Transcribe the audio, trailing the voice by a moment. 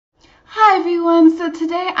Hi everyone, so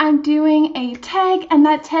today I'm doing a tag, and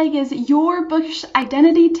that tag is Your Bookish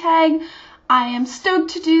Identity Tag. I am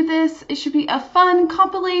stoked to do this. It should be a fun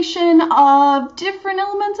compilation of different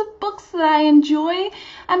elements of books that I enjoy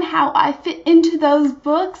and how I fit into those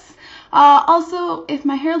books. Also, if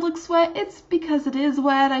my hair looks wet, it's because it is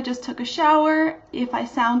wet. I just took a shower. If I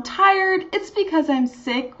sound tired, it's because I'm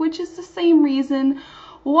sick, which is the same reason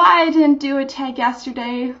why I didn't do a tag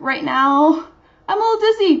yesterday. Right now, I'm a little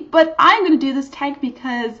dizzy, but I'm going to do this tag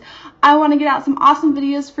because I want to get out some awesome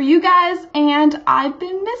videos for you guys, and I've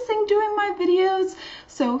been missing doing my videos,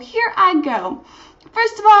 so here I go.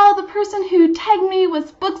 First of all, the person who tagged me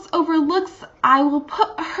was Books Over Looks. I will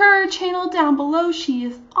put her channel down below. She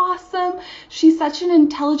is awesome. She's such an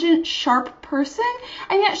intelligent, sharp person,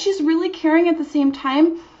 and yet she's really caring at the same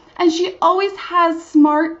time. And she always has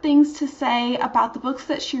smart things to say about the books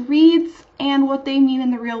that she reads and what they mean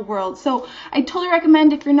in the real world. So I totally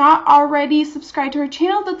recommend, if you're not already subscribed to her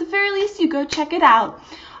channel, that at the very least you go check it out.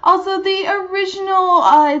 Also, the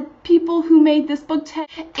original people who made this book tag,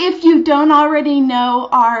 if you don't already know,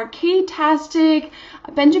 are Katie-tastic,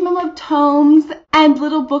 Benjamin Love Tomes, and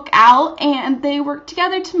Little Book Out, and they worked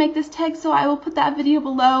together to make this tag, so I will put that video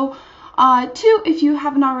below too if you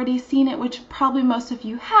haven't already seen it, which probably most of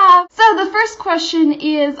you have. So the first question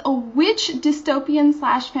is, which dystopian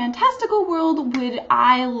 / fantastical world would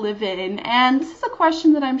I live in? And this is a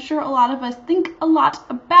question that I'm sure a lot of us think a lot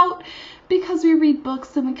about, because we read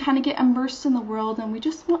books and we kind of get immersed in the world and we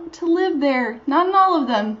just want to live there. Not in all of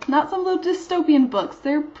them, not some of the dystopian books.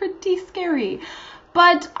 They're pretty scary.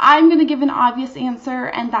 But I'm going to give an obvious answer,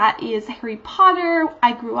 and that is Harry Potter.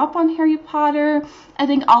 I grew up on Harry Potter. I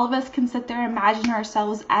think all of us can sit there and imagine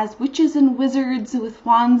ourselves as witches and wizards with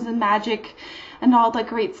wands and magic and all that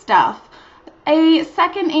great stuff. A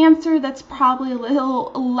second answer that's probably a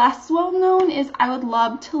little less well known is I would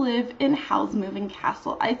love to live in Howl's Moving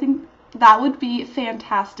Castle. I think that would be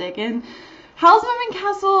fantastic. And Howl's Moving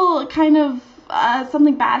Castle, kind of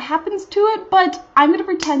something bad happens to it, but I'm going to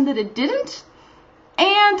pretend that it didn't.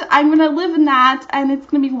 And I'm going to live in that, and it's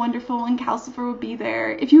going to be wonderful, and Calcifer will be there.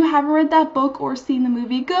 If you haven't read that book or seen the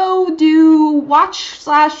movie, go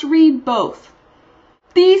watch/read both.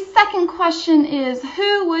 The second question is,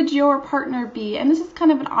 who would your partner be? And this is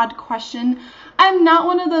kind of an odd question. I'm not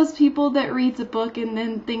one of those people that reads a book and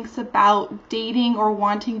then thinks about dating or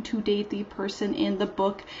wanting to date the person in the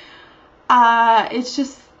book.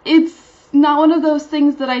 It's not one of those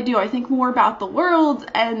things that I do. I think more about the world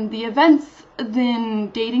and the events than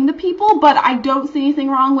dating the people, but I don't see anything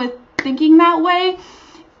wrong with thinking that way.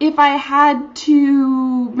 If I had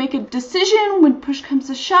to make a decision when push comes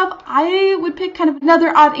to shove, I would pick kind of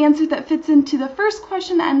another odd answer that fits into the first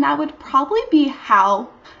question, and that would probably be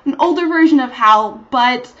Hal, an older version of Hal.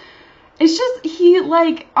 But it's just, he,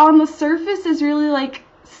 like, on the surface is really, like,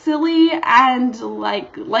 silly and,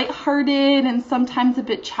 like, lighthearted and sometimes a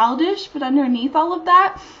bit childish, but underneath all of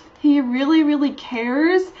that, he really, really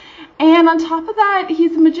cares. And on top of that,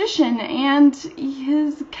 he's a magician, and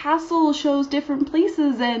his castle shows different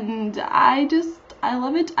places, and I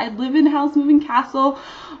love it. I live in Howl's Moving Castle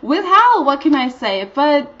with Hal, what can I say?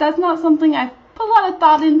 But that's not something I've put a lot of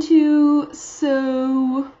thought into.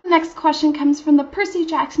 So next question comes from the Percy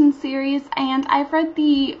Jackson series, and I've read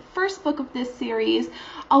the first book of this series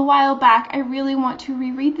a while back. I really want to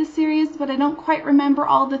reread the series, but I don't quite remember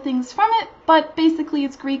all the things from it. But basically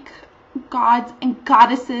it's Greek gods and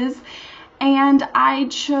goddesses, and I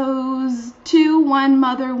chose two, one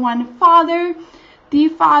mother, one father. The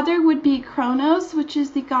father would be Kronos, which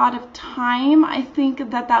is the god of time. I think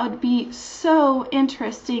that would be so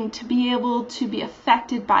interesting to be able to be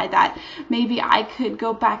affected by that. Maybe I could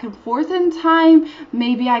go back and forth in time.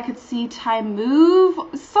 Maybe I could see time move.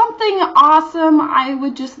 Something awesome. I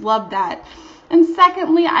would just love that. And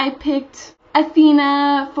secondly, I picked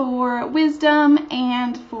Athena for wisdom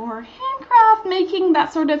and for handcraft making,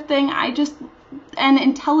 that sort of thing. And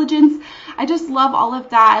intelligence. I just love all of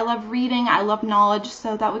that. I love reading. I love knowledge.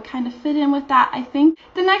 So that would kind of fit in with that, I think.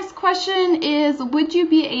 The next question is, would you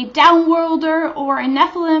be a downworlder or a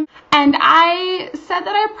Nephilim? And I said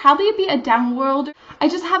that I'd probably be a downworlder. I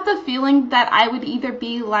just have the feeling that I would either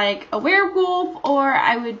be like a werewolf or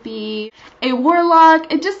I would be a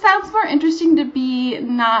warlock. It just sounds more interesting to be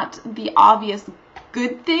not the obvious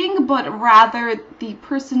good thing, but rather the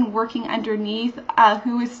person working underneath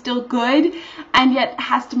who is still good and yet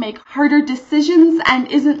has to make harder decisions and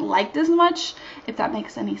isn't liked as much, if that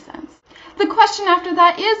makes any sense. The question after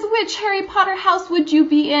that is, which Harry Potter house would you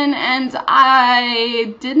be in? And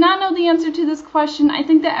I did not know the answer to this question. I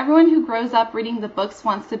think that everyone who grows up reading the books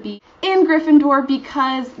wants to be in Gryffindor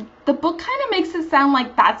because the book kind of makes it sound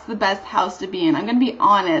like that's the best house to be in. I'm going to be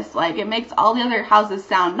honest. Like, it makes all the other houses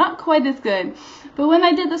sound not quite as good. But when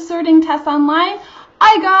I did the sorting test online,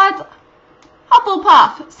 I got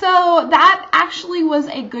Hufflepuff. So that actually was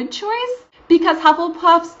a good choice, because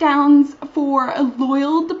Hufflepuff stands for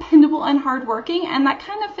loyal, dependable, and hardworking, and that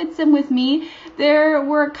kind of fits in with me. There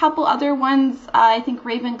were a couple other ones, I think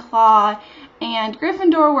Ravenclaw and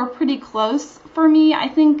Gryffindor were pretty close for me. I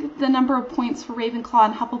think the number of points for Ravenclaw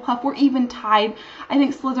and Hufflepuff were even tied. I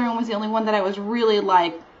think Slytherin was the only one that I was really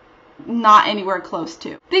like not anywhere close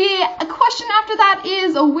to. The question after that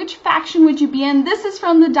is, which faction would you be in? This is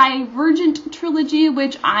from the Divergent trilogy,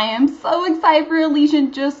 which I am so excited for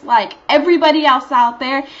Allegiant, just like everybody else out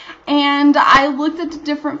there. And I looked at the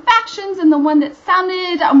different factions, and the one that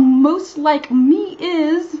sounded most like me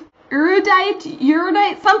is Erudite,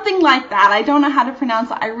 something like that. I don't know how to pronounce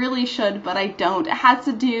it. I really should, but I don't. It has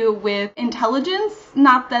to do with intelligence.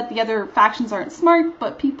 Not that the other factions aren't smart,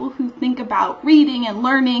 but people who think about reading and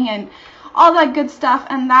learning and all that good stuff,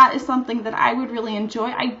 and that is something that I would really enjoy.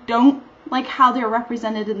 I don't like how they're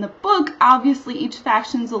represented in the book. Obviously, each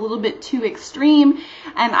faction's a little bit too extreme,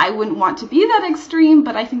 and I wouldn't want to be that extreme,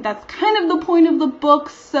 but I think that's kind of the point of the book,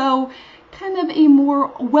 so kind of a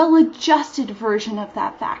more well-adjusted version of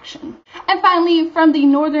that faction. And finally, from the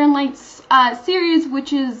Northern Lights series,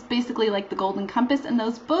 which is basically like the Golden Compass in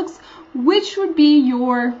those books, which would be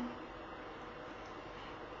your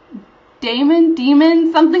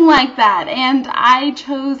demon, something like that. And I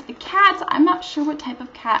chose a cat. I'm not sure what type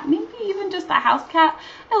of cat, maybe even just a house cat.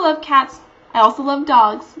 I love cats. I also love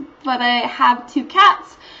dogs, but I have 2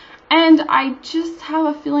 cats. And I just have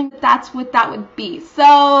a feeling that that's what that would be.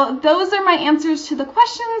 So those are my answers to the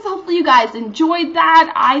questions. Hopefully you guys enjoyed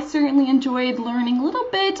that. I certainly enjoyed learning a little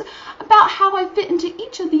bit about how I fit into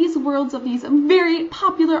each of these worlds of these very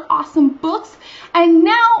popular, awesome books. And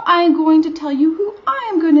now I'm going to tell you who I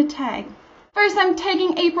am going to tag. First, I'm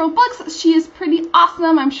tagging April Books. She is pretty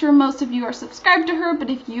awesome. I'm sure most of you are subscribed to her, but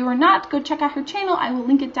if you are not, go check out her channel. I will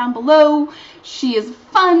link it down below. She is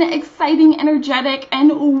fun, exciting, energetic,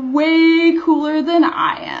 and way cooler than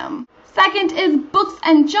I am. Second is Books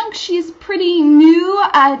and Junk. She's pretty new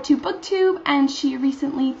to BookTube, and she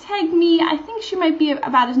recently tagged me. I think she might be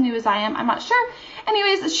about as new as I am. I'm not sure.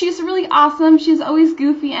 Anyways, she's really awesome. She's always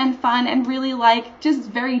goofy and fun and really just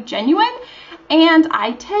very genuine. And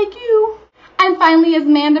I tag you. And finally is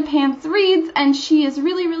Amanda Pants Reads, and she is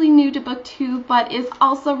really, really new to BookTube, but is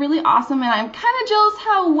also really awesome, and I'm kind of jealous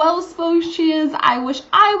how well-spoken she is. I wish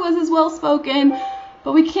I was as well-spoken,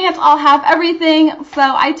 but we can't all have everything, so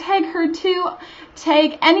I tag her too.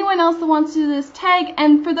 Tag anyone else that wants to do this tag,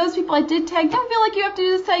 and for those people I did tag, don't feel like you have to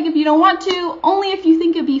do this tag if you don't want to, only if you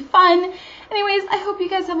think it'd be fun. Anyways, I hope you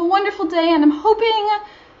guys have a wonderful day, and I'm hoping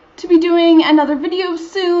to be doing another video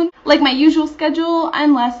soon, like my usual schedule,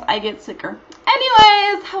 unless I get sicker.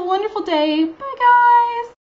 Anyways, have a wonderful day. Bye, guys.